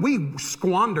 We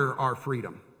squander our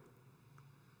freedom.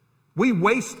 We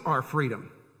waste our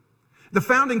freedom. The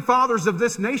founding fathers of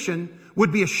this nation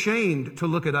would be ashamed to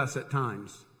look at us at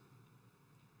times.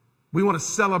 We want to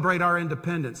celebrate our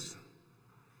independence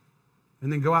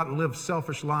and then go out and live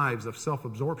selfish lives of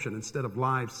self-absorption instead of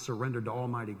lives surrendered to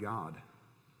Almighty God.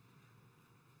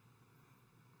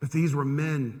 But these were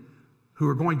men who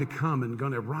are going to come and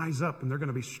going to rise up, and they're going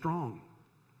to be strong.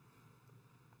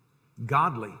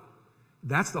 Godly.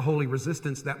 That's the holy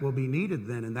resistance that will be needed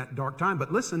then in that dark time.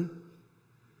 But listen,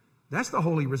 that's the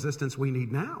holy resistance we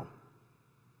need now.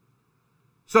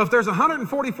 So if there's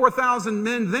 144,000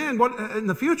 men then, what in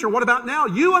the future, what about now?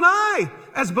 You and I,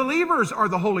 as believers, are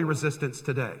the holy resistance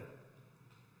today.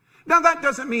 Now that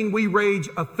doesn't mean we wage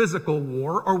a physical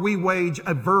war or we wage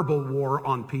a verbal war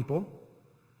on people.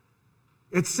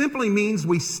 It simply means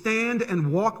we stand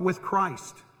and walk with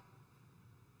Christ.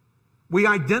 We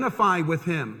identify with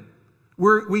Him.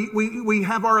 We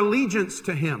have our allegiance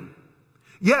to Him.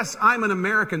 Yes, I'm an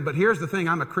American, but here's the thing,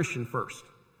 I'm a Christian first.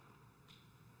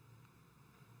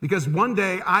 Because one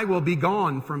day I will be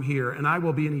gone from here and I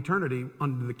will be in eternity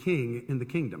under the King in the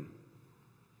kingdom.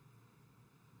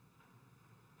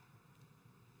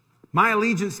 My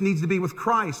allegiance needs to be with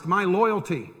Christ. My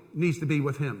loyalty needs to be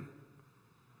with Him.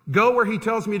 Go where He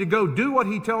tells me to go. Do what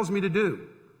He tells me to do.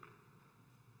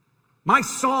 My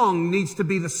song needs to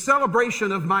be the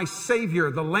celebration of my Savior,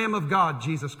 the Lamb of God,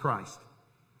 Jesus Christ.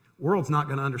 The world's not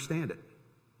going to understand it.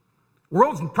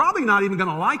 World's probably not even going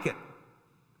to like it.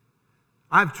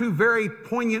 I have two very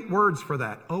poignant words for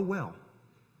that. Oh, well.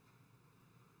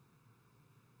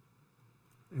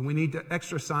 And we need to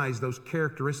exercise those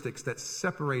characteristics that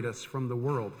separate us from the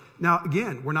world. Now,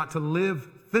 again, we're not to live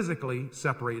physically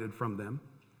separated from them.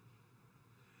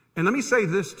 And let me say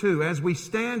this too, as we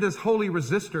stand as holy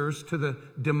resistors to the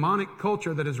demonic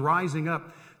culture that is rising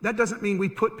up, that doesn't mean we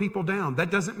put people down.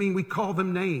 That doesn't mean we call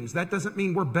them names. That doesn't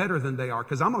mean we're better than they are.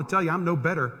 Because I'm going to tell you, I'm no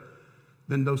better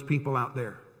than those people out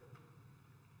there.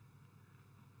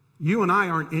 You and I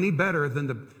aren't any better than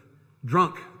the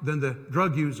drunk, than the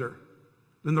drug user,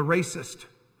 than the racist,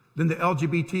 than the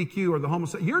LGBTQ or the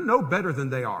homosexual. You're no better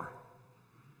than they are.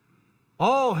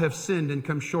 All have sinned and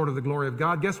come short of the glory of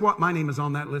God. Guess what? My name is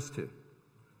on that list too.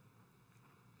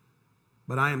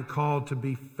 But I am called to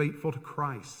be faithful to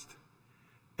Christ.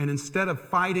 And instead of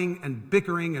fighting and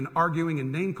bickering and arguing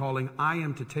and name-calling, I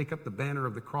am to take up the banner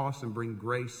of the cross and bring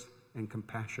grace and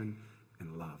compassion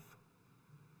and love.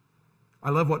 I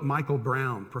love what Michael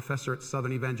Brown, professor at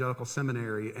Southern Evangelical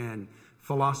Seminary and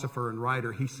philosopher and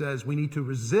writer, he says we need to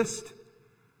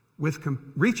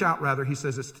reach out rather. He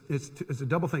says it's a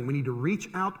double thing. We need to reach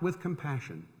out with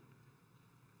compassion,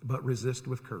 but resist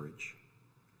with courage.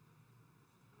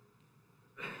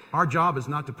 Our job is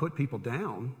not to put people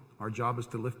down. Our job is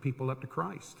to lift people up to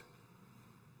Christ.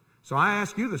 So I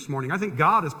ask you this morning, I think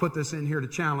God has put this in here to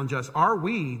challenge us. Are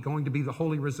we going to be the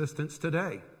holy resistance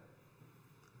today?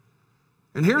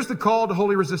 And here's the call to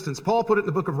holy resistance. Paul put it in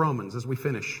the book of Romans as we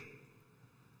finish.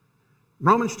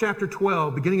 Romans chapter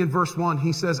 12, beginning in verse 1,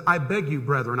 he says, I beg you,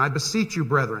 brethren, I beseech you,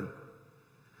 brethren,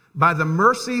 by the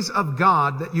mercies of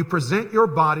God, that you present your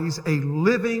bodies a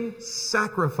living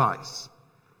sacrifice.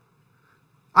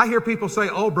 I hear people say,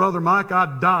 oh, Brother Mike,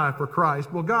 I'd die for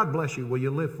Christ. Well, God bless you. Will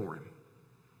you live for Him?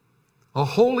 A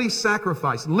holy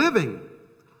sacrifice, living,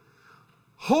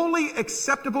 wholly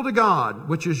acceptable to God,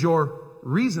 which is your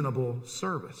reasonable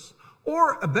service.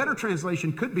 Or a better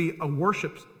translation could be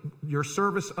your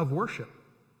service of worship.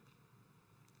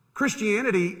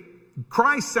 Christianity,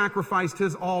 Christ sacrificed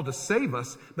His all to save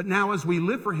us, but now as we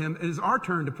live for Him, it is our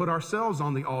turn to put ourselves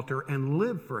on the altar and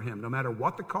live for Him, no matter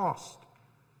what the cost.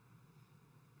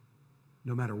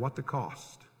 No matter what the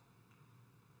cost.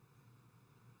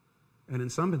 And in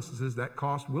some instances, that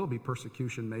cost will be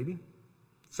persecution, maybe.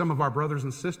 Some of our brothers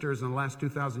and sisters in the last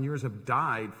 2,000 years have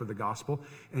died for the gospel.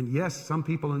 And yes, some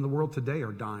people in the world today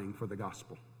are dying for the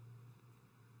gospel.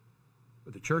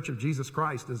 But the Church of Jesus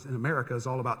Christ in America is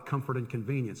all about comfort and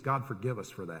convenience. God forgive us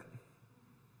for that.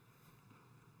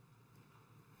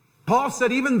 Paul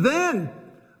said, even then,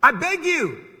 I beg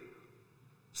you,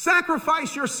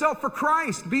 sacrifice yourself for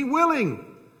Christ. Be willing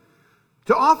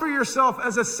to offer yourself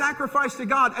as a sacrifice to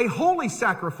God, a holy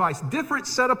sacrifice, different,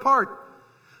 set apart,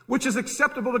 which is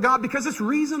acceptable to God because it's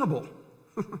reasonable.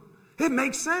 It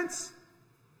makes sense.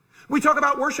 We talk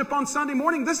about worship on Sunday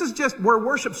morning. This is just where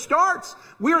worship starts.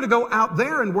 We are to go out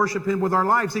there and worship Him with our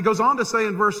lives. He goes on to say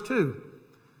in verse 2,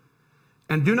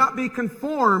 and do not be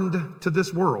conformed to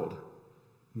this world.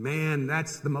 Man,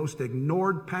 that's the most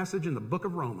ignored passage in the book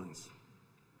of Romans.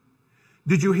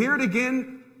 Did you hear it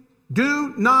again?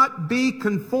 Do not be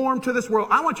conformed to this world.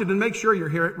 I want you to make sure you're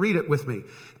here. Read it with me.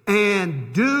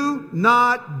 And do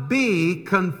not be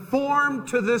conformed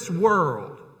to this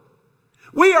world.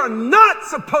 We are not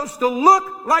supposed to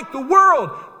look like the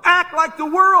world, act like the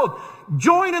world,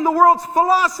 join in the world's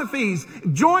philosophies,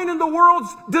 join in the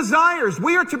world's desires.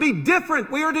 We are to be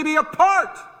different. We are to be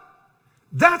apart.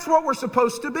 That's what we're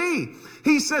supposed to be.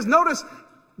 He says, notice,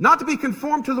 not to be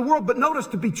conformed to the world, but notice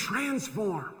to be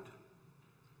transformed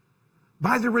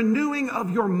by the renewing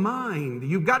of your mind.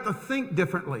 You've got to think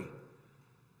differently.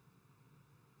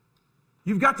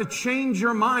 You've got to change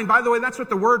your mind. By the way, that's what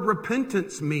the word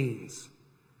repentance means.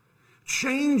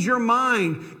 Change your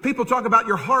mind. People talk about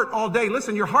your heart all day.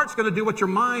 Listen, your heart's going to do what your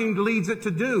mind leads it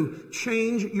to do.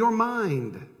 Change your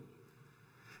mind,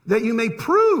 that you may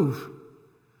prove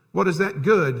what is that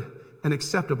good and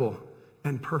acceptable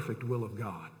and perfect will of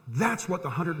God. That's what the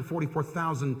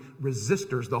 144,000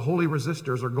 resistors, the holy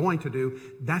resistors, are going to do.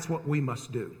 That's what we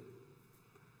must do.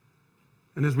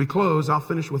 And as we close, I'll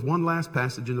finish with one last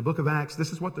passage in the book of Acts.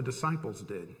 This is what the disciples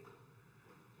did.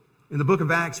 In the book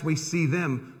of Acts, we see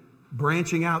them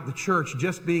branching out, the church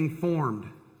just being formed.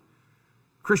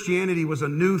 Christianity was a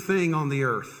new thing on the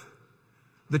earth.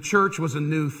 The church was a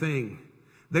new thing.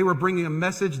 They were bringing a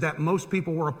message that most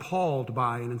people were appalled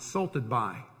by and insulted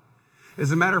by.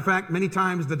 As a matter of fact, many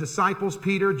times the disciples,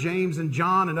 Peter, James, and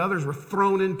John, and others were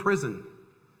thrown in prison.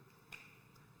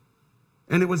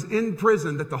 And it was in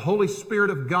prison that the Holy Spirit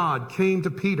of God came to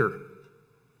Peter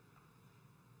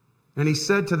And he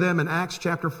said to them in Acts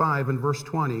chapter 5 and verse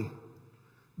 20,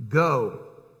 "Go,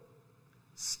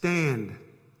 stand,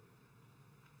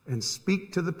 and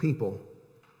speak to the people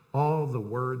all the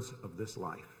words of this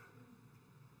life."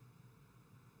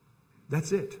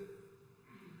 That's it.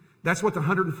 That's what the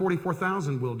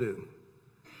 144,000 will do.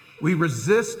 We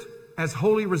resist as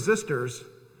holy resistors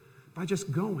by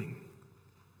just going.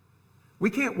 We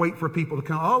can't wait for people to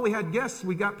come. Oh, we had guests.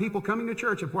 We got people coming to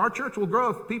church. If our church will grow,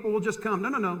 if people will just come. No.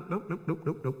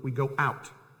 Nope. We go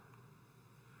out.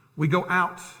 We go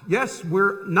out. Yes,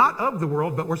 we're not of the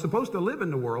world, but we're supposed to live in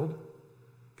the world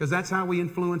because that's how we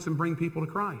influence and bring people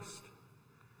to Christ.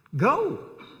 Go.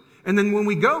 And then when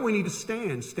we go, we need to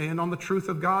stand. Stand on the truth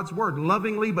of God's word,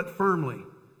 lovingly but firmly.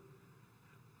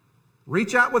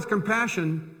 Reach out with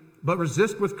compassion, but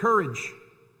resist with courage.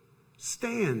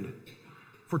 Stand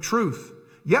for truth.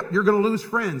 Yep, you're going to lose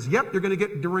friends. Yep, you're going to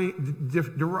get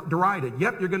derided.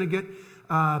 Yep, you're going to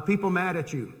get people mad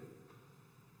at you.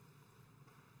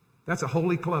 That's a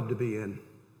holy club to be in.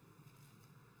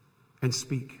 And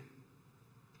speak.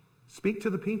 Speak to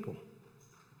the people.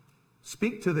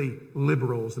 Speak to the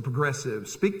liberals, the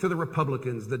progressives. Speak to the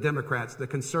Republicans, the Democrats, the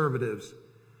conservatives,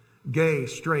 gay,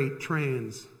 straight,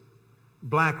 trans,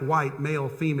 black, white, male,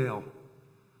 female.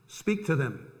 Speak to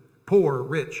them. Poor,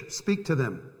 rich, speak to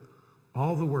them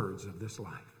all the words of this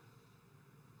life.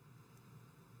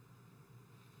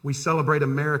 We celebrate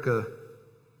America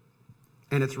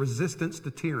and its resistance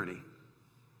to tyranny.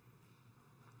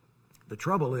 The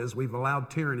trouble is we've allowed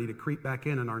tyranny to creep back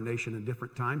in our nation in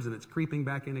different times, and it's creeping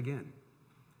back in again.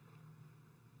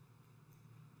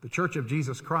 The Church of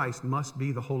Jesus Christ must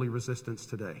be the holy resistance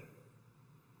today.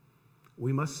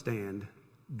 We must stand,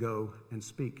 go, and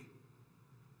speak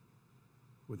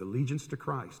with allegiance to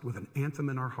Christ, with an anthem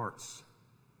in our hearts,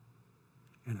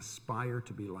 and aspire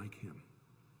to be like Him.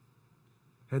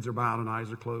 Heads are bowed and eyes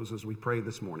are closed as we pray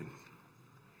this morning.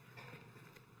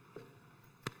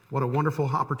 What a wonderful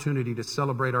opportunity to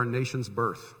celebrate our nation's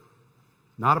birth.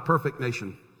 Not a perfect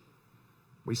nation.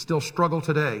 We still struggle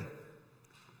today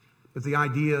with the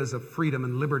ideas of freedom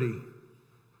and liberty.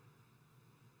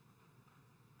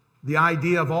 The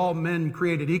idea of all men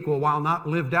created equal, while not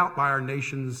lived out by our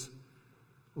nation's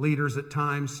leaders at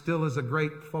times, still is a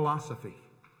great philosophy.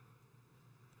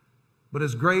 But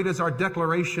as great as our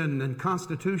Declaration and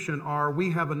Constitution are,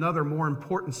 we have another more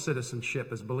important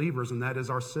citizenship as believers, and that is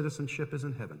our citizenship is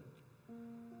in heaven.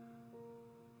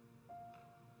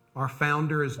 Our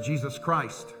founder is Jesus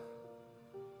Christ.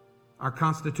 Our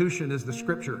Constitution is the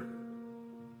Scripture.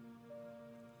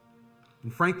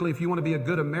 And frankly, if you want to be a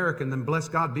good American, then bless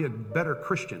God, be a better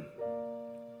Christian.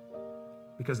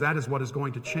 Because that is what is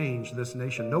going to change this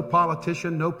nation. No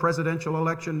politician, no presidential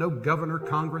election, no governor,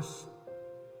 Congress.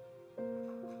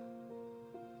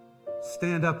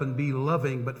 Stand up and be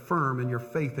loving but firm in your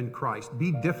faith in Christ.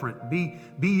 Be different. Be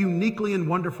uniquely and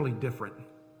wonderfully different.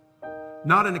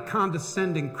 Not in a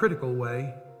condescending, critical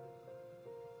way,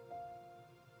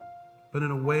 but in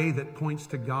a way that points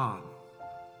to God.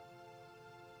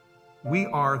 We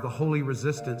are the holy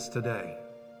resistance today.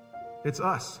 It's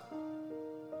us.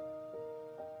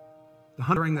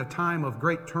 During a time of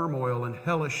great turmoil and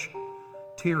hellish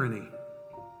tyranny.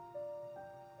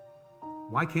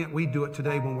 Why can't we do it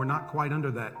today when we're not quite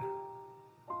under that?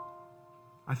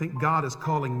 I think God is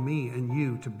calling me and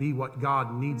you to be what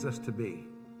God needs us to be.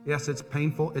 Yes, it's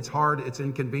painful, it's hard, it's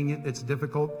inconvenient, it's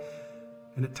difficult,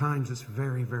 and at times it's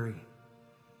very, very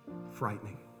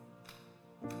frightening.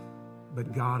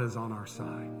 But God is on our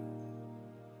side.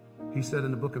 He said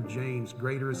in the book of James,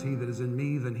 "Greater is He that is in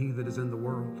me than he that is in the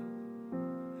world."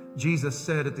 Jesus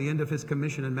said at the end of His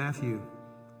commission in Matthew,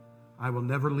 "I will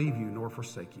never leave you nor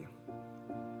forsake you."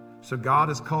 So God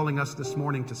is calling us this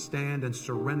morning to stand and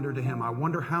surrender to Him. I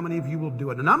wonder how many of you will do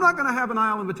it. And I'm not going to have an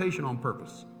aisle invitation on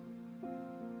purpose.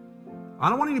 I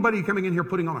don't want anybody coming in here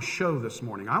putting on a show this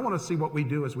morning. I want to see what we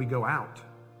do as we go out.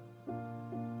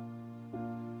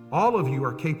 All of you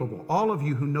are capable. All of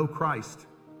you who know Christ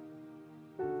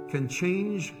can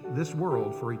change this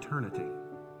world for eternity.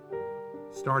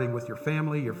 Starting with your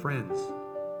family, your friends,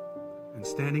 and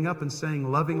standing up and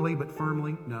saying lovingly but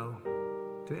firmly no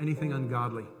to anything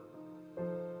ungodly.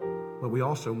 But we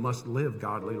also must live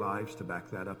godly lives to back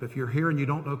that up. If you're here and you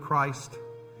don't know Christ,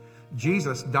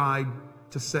 Jesus died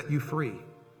to set you free.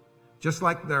 Just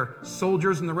like their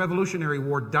soldiers in the Revolutionary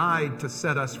War died to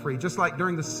set us free. Just like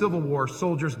during the Civil War,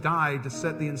 soldiers died to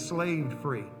set the enslaved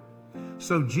free.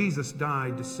 So Jesus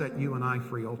died to set you and I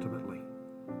free ultimately.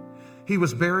 He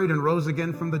was buried and rose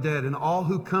again from the dead, and all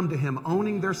who come to Him,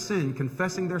 owning their sin,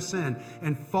 confessing their sin,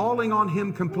 and falling on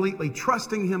Him completely,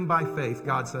 trusting Him by faith,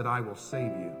 God said, "I will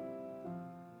save you."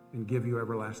 and give you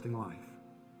everlasting life.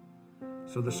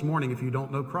 So this morning, if you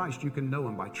don't know Christ, you can know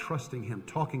him by trusting him,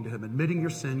 talking to him, admitting your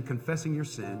sin, confessing your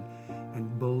sin,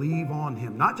 and believe on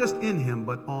him. Not just in him,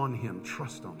 but on him.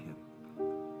 Trust on him.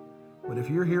 But if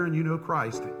you're here and you know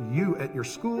Christ, you at your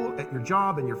school, at your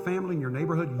job, in your family, in your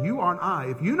neighborhood, you are an I.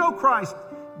 If you know Christ,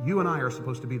 you and I are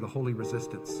supposed to be the holy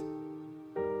resistance.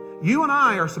 You and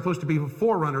I are supposed to be the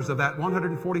forerunners of that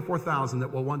 144,000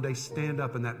 that will one day stand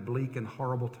up in that bleak and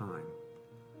horrible time.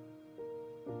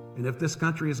 And if this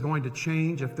country is going to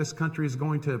change, if this country is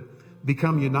going to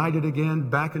become united again,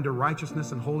 back into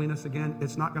righteousness and holiness again,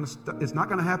 it's not going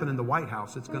to happen in the White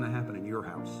House. It's going to happen in your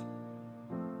house.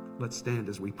 Let's stand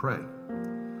as we pray.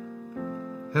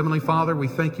 Heavenly Father, we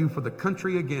thank you for the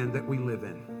country again that we live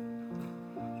in.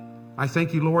 I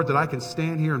thank you, Lord, that I can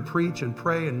stand here and preach and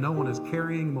pray and no one is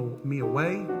carrying me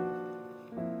away.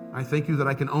 I thank you that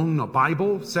I can own a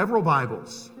Bible, several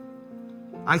Bibles.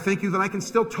 I thank you that I can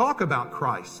still talk about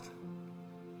Christ.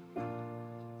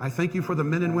 I thank you for the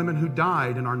men and women who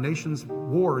died in our nation's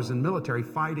wars and military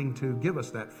fighting to give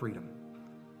us that freedom.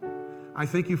 I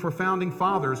thank you for founding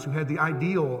fathers who had the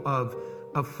ideal of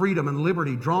freedom and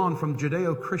liberty drawn from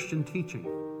Judeo-Christian teaching.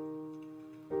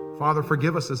 Father,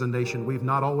 forgive us as a nation. We've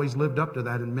not always lived up to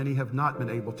that, and many have not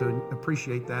been able to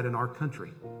appreciate that in our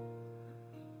country.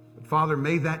 But Father,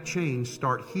 may that change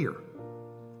start here.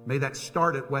 May that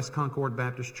start at West Concord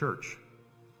Baptist Church.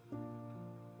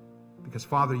 Because,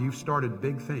 Father, you've started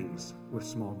big things with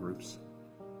small groups.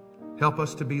 Help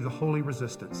us to be the holy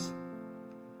resistance.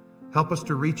 Help us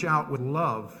to reach out with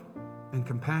love and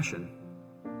compassion.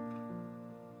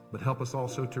 But help us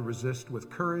also to resist with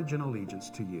courage and allegiance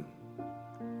to you.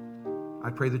 I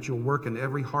pray that you'll work in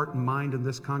every heart and mind in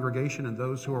this congregation and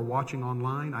those who are watching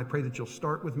online. I pray that you'll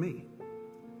start with me.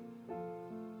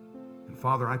 And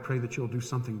Father, I pray that you'll do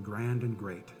something grand and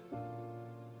great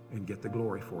and get the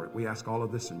glory for it. We ask all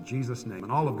of this in Jesus' name.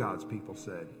 And all of God's people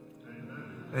said,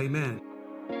 Amen.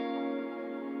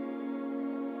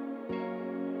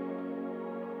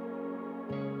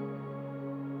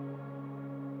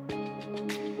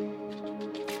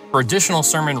 For additional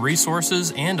sermon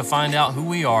resources and to find out who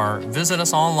we are, visit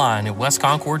us online at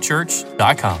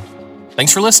westconcordchurch.com.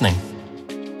 Thanks for listening.